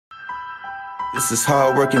This is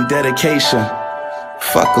hard work and dedication.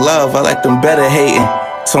 Fuck love, I like them better hating.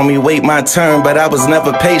 Told me wait my turn, but I was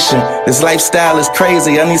never patient. This lifestyle is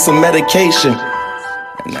crazy, I need some medication.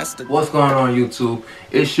 And that's What's going on YouTube?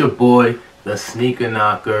 It's your boy, the Sneaker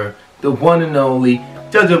Knocker, the one and only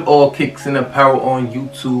judge of all kicks and apparel on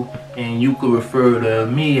YouTube, and you could refer to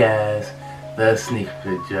me as the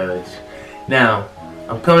Sneaker Judge. Now,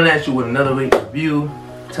 I'm coming at you with another week review,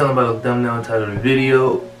 telling about the thumbnail and title of the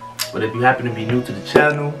video. But if you happen to be new to the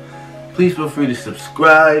channel, please feel free to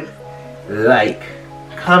subscribe, like,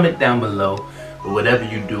 comment down below, or whatever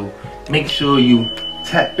you do. Make sure you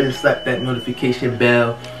tap and slap that notification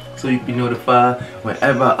bell so you can be notified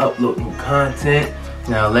whenever I upload new content.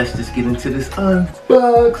 Now let's just get into this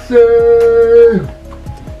unboxing.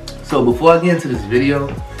 So before I get into this video,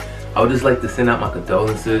 I would just like to send out my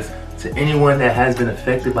condolences to anyone that has been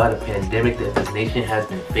affected by the pandemic that this nation has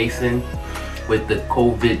been facing with the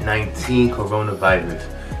COVID-19 coronavirus.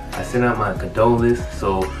 I send out my condolences.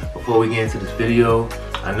 So before we get into this video,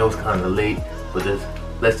 I know it's kind of late, but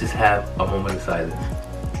let's just have a moment of silence.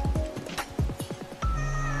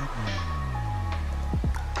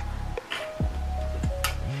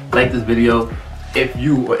 Like this video if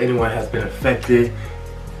you or anyone has been affected,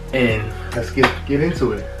 and let's get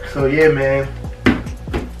into it. So yeah, man,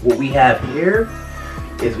 what we have here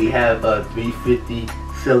is we have a 350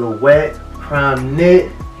 silhouette prime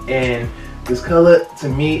knit, and this color to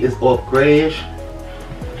me is off grayish.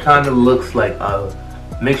 Kind of looks like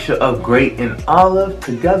a mixture of gray and olive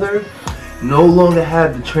together. No longer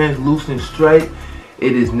have the translucent stripe.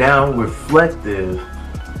 It is now reflective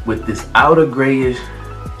with this outer grayish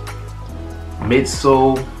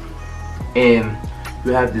midsole, and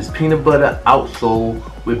you have this peanut butter outsole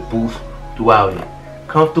with boost throughout it.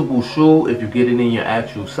 Comfortable shoe if you get it in your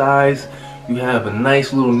actual size. You have a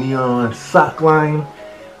nice little neon sock line,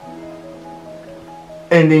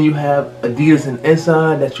 and then you have Adidas in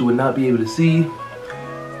inside that you would not be able to see.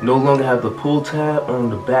 No longer have the pull tab on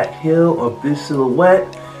the back heel of this silhouette.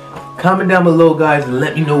 Comment down below, guys, and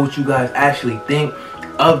let me know what you guys actually think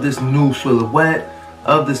of this new silhouette,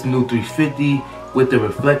 of this new 350 with the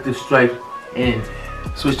reflective stripe, and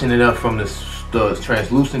switching it up from the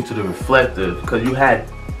translucent to the reflective, because you had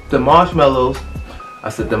the marshmallows. I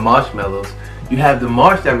said the marshmallows. You have the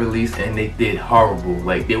March that released, and they did horrible.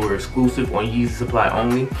 Like, they were exclusive on Yeezy supply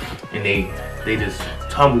only, and they just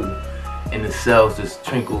tumbled, and the sales just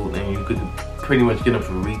trickled, and you could pretty much get them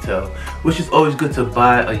for retail, which is always good to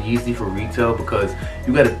buy a Yeezy for retail, because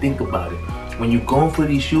you got to think about it. When you're going for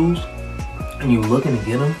these shoes and you're looking to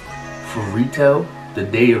get them for retail the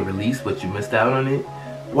day of release, but you missed out on it,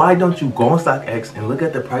 why don't you go on StockX and look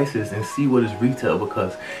at the prices and see what is retail?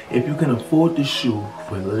 Because if you can afford the shoe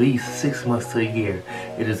for at least 6 months to a year,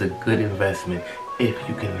 it is a good investment if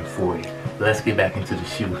you can afford it. Let's get back into the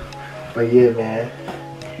shoe. But yeah, man,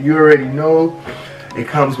 you already know it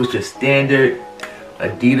comes with your standard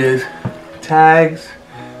Adidas tags,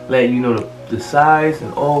 letting you know the size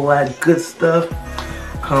and all that good stuff.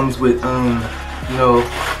 Comes with you know,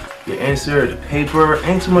 your insert, the paper.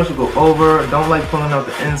 Ain't too much to go over. Don't like pulling out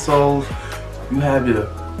the insoles. You have your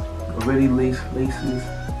already laces,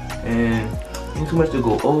 and ain't too much to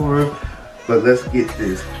go over. But let's get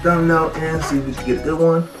this thumbnail and see if we can get a good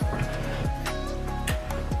one.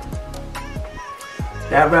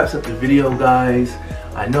 That wraps up the video, guys.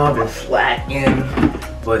 I know I've been slacking,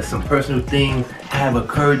 but some personal things have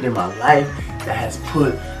occurred in my life that has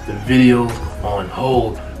put the videos on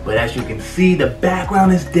hold. But as you can see, the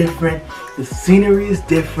background is different, the scenery is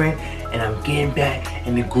different, and I'm getting back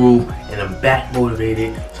in the groove, and I'm back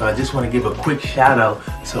motivated. So I just want to give a quick shout out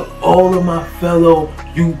to all of my fellow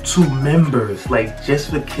YouTube members, like Just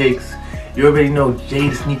for Kicks. You already know Jay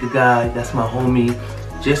the Sneaker Guy, that's my homie.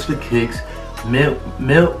 Just for Kicks,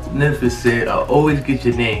 Magnificent. I always get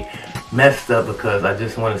your name messed up because I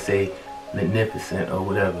just want to say Magnificent or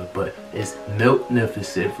whatever, but it's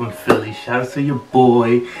Magnificent from Philly. Shout out to your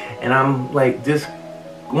boy. And I'm like, just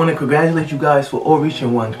want to congratulate you guys for all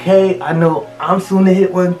reaching 1K. I know I'm soon to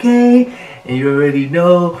hit 1K, and you already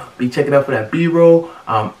know. Be checking out for that B-roll.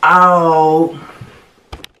 I'm out.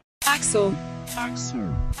 Axel.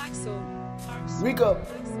 Rico,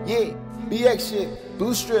 yeah, BX shit,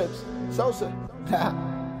 blue strips, Sosa,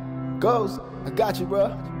 Ghost, I got you,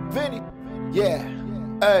 bro. Vinny, yeah,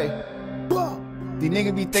 hey. These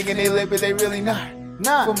niggas be thinking they lit, but they really not.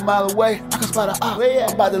 From a mile away, I can spot a op.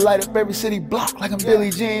 I'm about to light up every city block like I'm Billie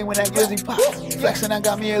Jean when that glizzy pop. Flexing, I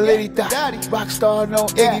got me a litty thot. Rockstar, no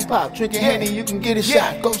Iggy Pop. Drinking Henny, you can get a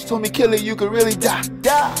shot. Ghost told me kill it, you could really die.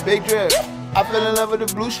 Big drip. I fell in love with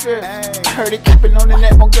the blue strip. I heard it capping on the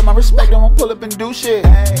net, won't get my respect, I won't pull up and do shit.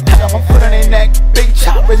 I got my foot on their neck, big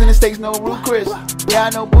choppers in the stakes, no root Chris. Yeah, I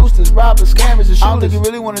know boosters, robbers, scammers, and shooters. I don't think you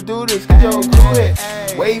really wanna do this, cause your crew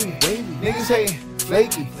hit. Wavy, niggas hating,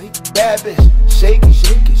 flaky, bad bitch, shaky,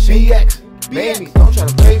 BX, baby, don't try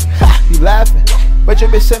to play me. You laughing, but your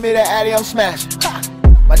bitch sent me that Addy, I'm smashing.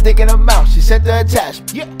 My dick in her mouth, she sent the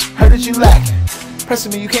attachment. Heard that you lacking.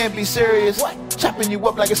 Pressing me, you can't be serious. Chopping you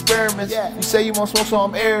up like experiments. You say you want smoke, so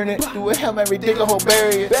I'm airing it. Do a Hail Mary, dig a whole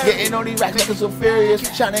barrier. Getting on these racks like I'm so furious.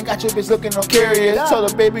 Shining got your bitch looking all curious. Told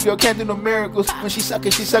her baby girl can't do no miracles. When she suck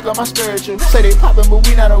it, she suck on my spiritual. Say they poppin', but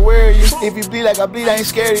we not aware of you. If you bleed like I bleed, I ain't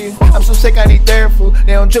scared of you. I'm so sick, I need therapy.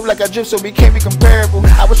 They don't drip like I drip, so we can't be comparable.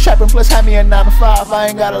 I was trapping, plus had me a 9 to 5. I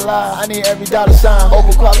ain't gotta lie, I need every dollar sign.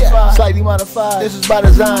 Overqualified, slightly modified. This is by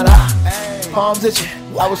design. Palms itching.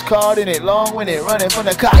 I was caught in it, long-winded, running from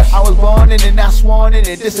the cops. I was born in it, not sworn in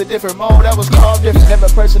it. This a different mode, I was called different. Never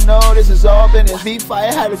personal, this is all business. Beat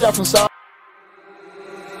fire, had to drop some salt.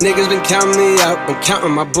 Niggas been counting me out. I'm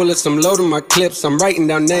counting my bullets, I'm loading my clips. I'm writing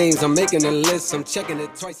down names, I'm making a list. I'm checking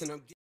it twice and I'm